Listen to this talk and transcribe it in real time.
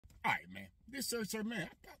This SirSir, man,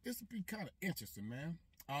 I thought this would be kind of interesting, man.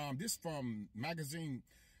 This from magazine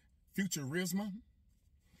Futurism.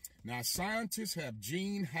 Now, scientists have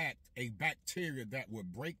gene hacked a bacteria that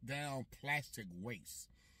would break down plastic waste.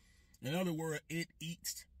 In other words, it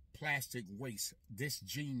eats plastic waste. This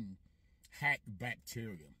gene hacked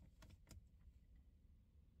bacteria.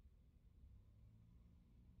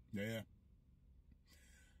 Yeah.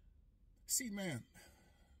 See, man,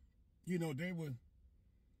 you know, they were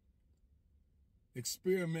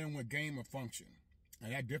experimenting with gain of function.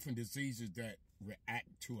 And had different diseases that react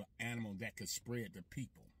to an animal that could spread to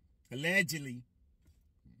people. Allegedly.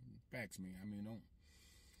 Facts me. I mean, don't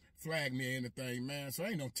flag me or anything, man. So I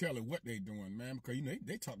ain't no telling what they doing, man. Because, you know,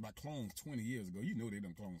 they talked about clones 20 years ago. You know they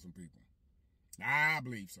done cloned some people. I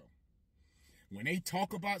believe so. When they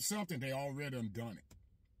talk about something, they already done it.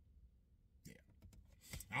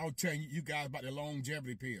 Yeah. I'll tell you guys about the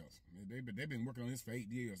longevity pills. They've been working on this for 8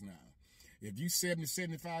 years now. If you 70,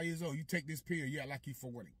 75 years old, you take this pill, yeah, like you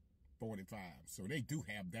 40, 45. So they do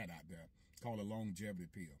have that out there called a longevity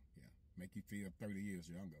pill. Yeah, make you feel 30 years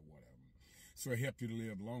younger, whatever. So it helps you to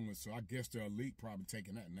live longer. So I guess the elite probably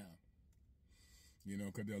taking that now. You know,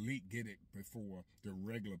 because the elite get it before the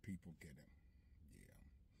regular people get it. Yeah.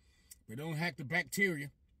 But don't hack the bacteria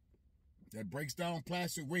that breaks down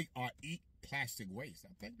plastic waste or eat plastic waste. I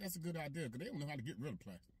think that's a good idea because they don't know how to get rid of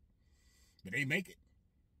plastic. But they make it.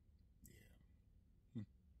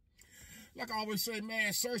 Like I always say,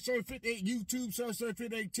 man, SirSir58 YouTube,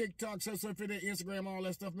 SirSir58 TikTok, SirSir58 Instagram, all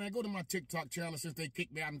that stuff, man. Go to my TikTok channel since they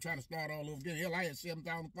kicked me out and trying to start all over again. Hell, I had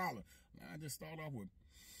 7,000 followers. I just start off with,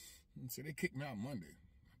 so they kicked me out Monday,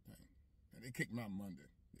 I think. They kicked me out Monday,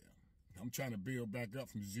 yeah. I'm trying to build back up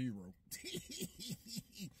from zero.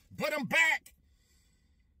 But I'm back.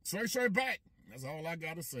 SirSir back. That's all I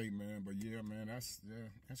got to say, man. But yeah, man,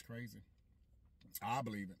 that's crazy. I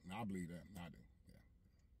believe it. I believe that. I do.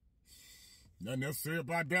 Nothing else to say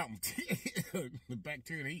about that one. The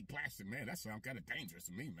bacteria that eat plastic, man, that sounds kind of dangerous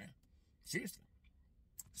to me, man. Seriously.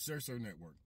 SirSir Network.